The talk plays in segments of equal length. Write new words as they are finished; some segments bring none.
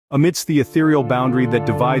Amidst the ethereal boundary that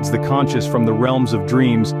divides the conscious from the realms of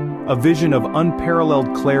dreams, a vision of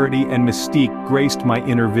unparalleled clarity and mystique graced my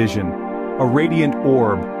inner vision. A radiant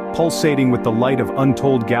orb, pulsating with the light of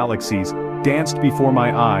untold galaxies, danced before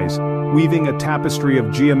my eyes, weaving a tapestry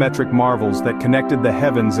of geometric marvels that connected the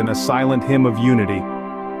heavens in a silent hymn of unity.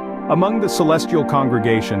 Among the celestial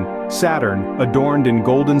congregation, Saturn, adorned in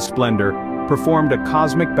golden splendor, performed a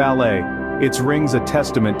cosmic ballet, its rings a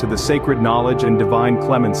testament to the sacred knowledge and divine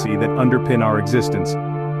clemency that underpin our existence.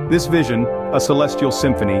 This vision, a celestial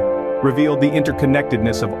symphony, revealed the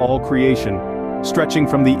interconnectedness of all creation, stretching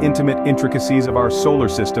from the intimate intricacies of our solar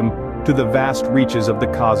system to the vast reaches of the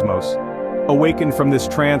cosmos. Awakened from this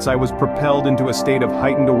trance, I was propelled into a state of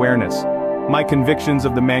heightened awareness. My convictions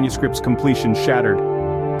of the manuscript's completion shattered.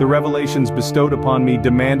 The revelations bestowed upon me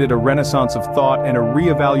demanded a renaissance of thought and a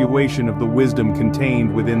re-evaluation of the wisdom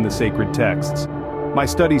contained within the sacred texts. My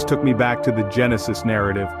studies took me back to the Genesis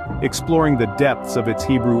narrative, exploring the depths of its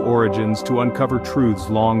Hebrew origins to uncover truths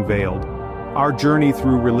long veiled. Our journey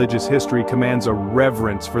through religious history commands a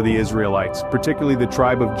reverence for the Israelites, particularly the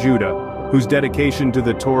tribe of Judah, whose dedication to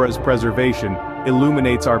the Torah's preservation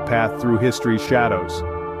illuminates our path through history's shadows.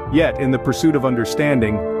 Yet, in the pursuit of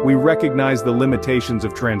understanding, we recognize the limitations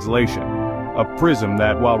of translation, a prism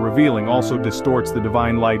that, while revealing, also distorts the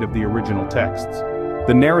divine light of the original texts.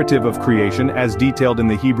 The narrative of creation, as detailed in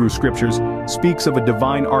the Hebrew scriptures, speaks of a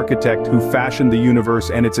divine architect who fashioned the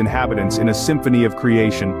universe and its inhabitants in a symphony of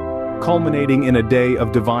creation, culminating in a day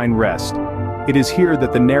of divine rest. It is here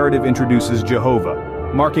that the narrative introduces Jehovah,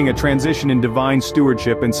 marking a transition in divine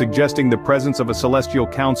stewardship and suggesting the presence of a celestial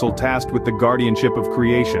council tasked with the guardianship of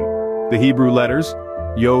creation. The Hebrew letters,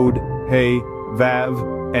 Yod, He,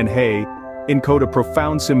 Vav, and He, encode a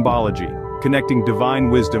profound symbology, connecting divine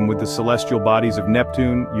wisdom with the celestial bodies of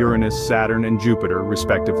Neptune, Uranus, Saturn, and Jupiter,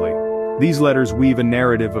 respectively. These letters weave a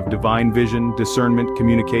narrative of divine vision, discernment,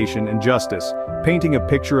 communication, and justice, painting a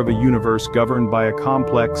picture of a universe governed by a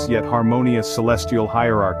complex yet harmonious celestial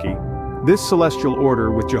hierarchy. This celestial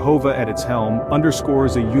order, with Jehovah at its helm,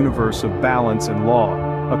 underscores a universe of balance and law,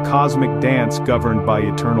 a cosmic dance governed by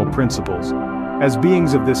eternal principles. As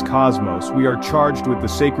beings of this cosmos, we are charged with the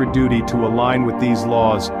sacred duty to align with these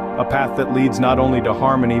laws, a path that leads not only to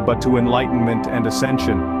harmony but to enlightenment and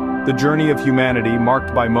ascension. The journey of humanity,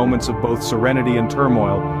 marked by moments of both serenity and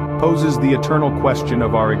turmoil, poses the eternal question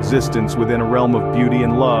of our existence within a realm of beauty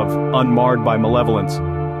and love, unmarred by malevolence.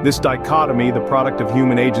 This dichotomy, the product of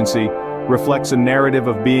human agency, reflects a narrative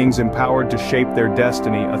of beings empowered to shape their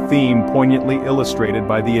destiny, a theme poignantly illustrated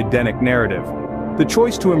by the Edenic narrative. The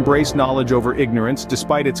choice to embrace knowledge over ignorance,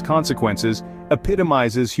 despite its consequences,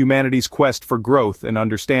 epitomizes humanity's quest for growth and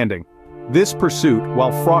understanding. This pursuit,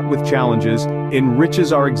 while fraught with challenges,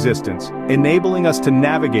 enriches our existence, enabling us to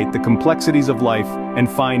navigate the complexities of life and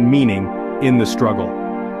find meaning in the struggle.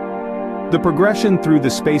 The progression through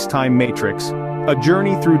the space-time matrix, a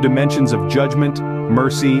journey through dimensions of judgment,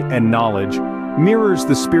 mercy, and knowledge, mirrors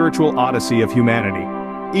the spiritual odyssey of humanity.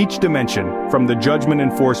 Each dimension, from the judgment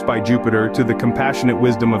enforced by Jupiter to the compassionate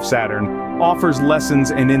wisdom of Saturn, offers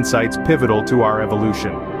lessons and insights pivotal to our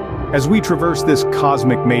evolution. As we traverse this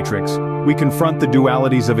cosmic matrix, we confront the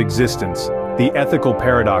dualities of existence, the ethical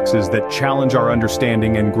paradoxes that challenge our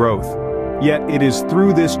understanding and growth. Yet it is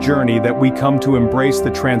through this journey that we come to embrace the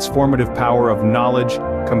transformative power of knowledge,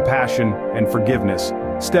 compassion, and forgiveness,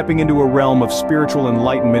 stepping into a realm of spiritual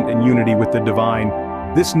enlightenment and unity with the divine.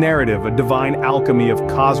 This narrative, a divine alchemy of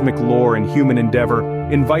cosmic lore and human endeavor,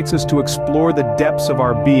 invites us to explore the depths of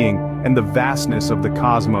our being and the vastness of the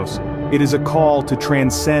cosmos. It is a call to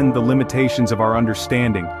transcend the limitations of our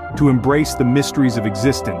understanding, to embrace the mysteries of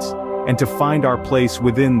existence, and to find our place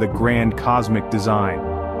within the grand cosmic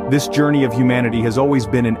design. This journey of humanity has always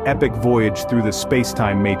been an epic voyage through the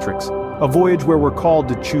space-time matrix, a voyage where we're called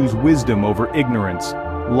to choose wisdom over ignorance,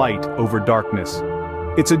 light over darkness.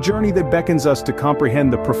 It's a journey that beckons us to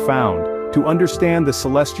comprehend the profound, to understand the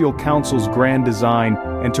celestial council's grand design,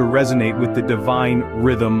 and to resonate with the divine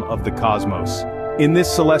rhythm of the cosmos. In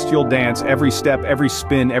this celestial dance, every step, every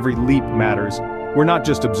spin, every leap matters. We're not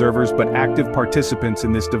just observers but active participants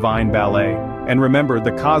in this divine ballet. And remember,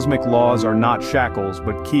 the cosmic laws are not shackles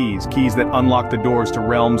but keys that unlock the doors to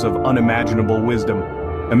realms of unimaginable wisdom.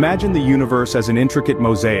 Imagine the universe as an intricate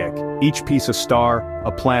mosaic, each piece a star,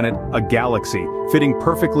 a planet, a galaxy, fitting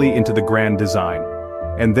perfectly into the grand design.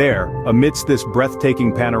 And there, amidst this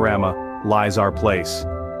breathtaking panorama, lies our place.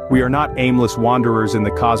 We are not aimless wanderers in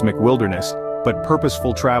the cosmic wilderness, but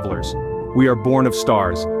purposeful travelers. We are born of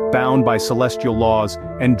stars, bound by celestial laws,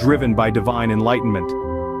 and driven by divine enlightenment.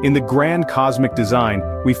 In the grand cosmic design,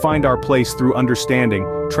 we find our place through understanding,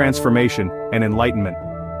 transformation, and enlightenment.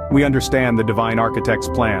 We understand the divine architect's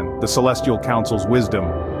plan, the celestial council's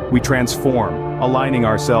wisdom. We transform, aligning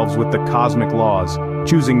ourselves with the cosmic laws,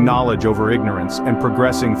 choosing knowledge over ignorance and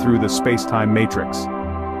progressing through the space-time matrix.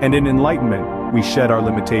 And in enlightenment, we shed our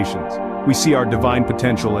limitations. We see our divine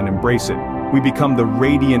potential and embrace it. We become the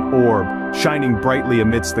radiant orb, shining brightly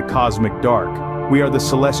amidst the cosmic dark. We are the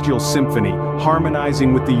celestial symphony,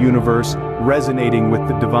 harmonizing with the universe, resonating with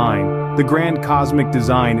the divine. The grand cosmic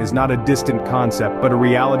design is not a distant concept but a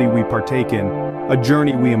reality we partake in, a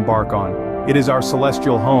journey we embark on. It is our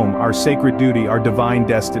celestial home, our sacred duty, our divine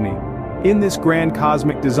destiny. In this grand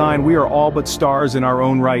cosmic design we are all but stars in our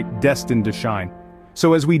own right, destined to shine.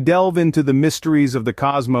 So as we delve into the mysteries of the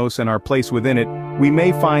cosmos and our place within it, we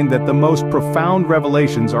may find that the most profound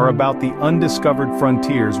revelations are about the undiscovered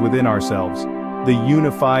frontiers within ourselves, the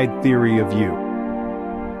unified theory of you.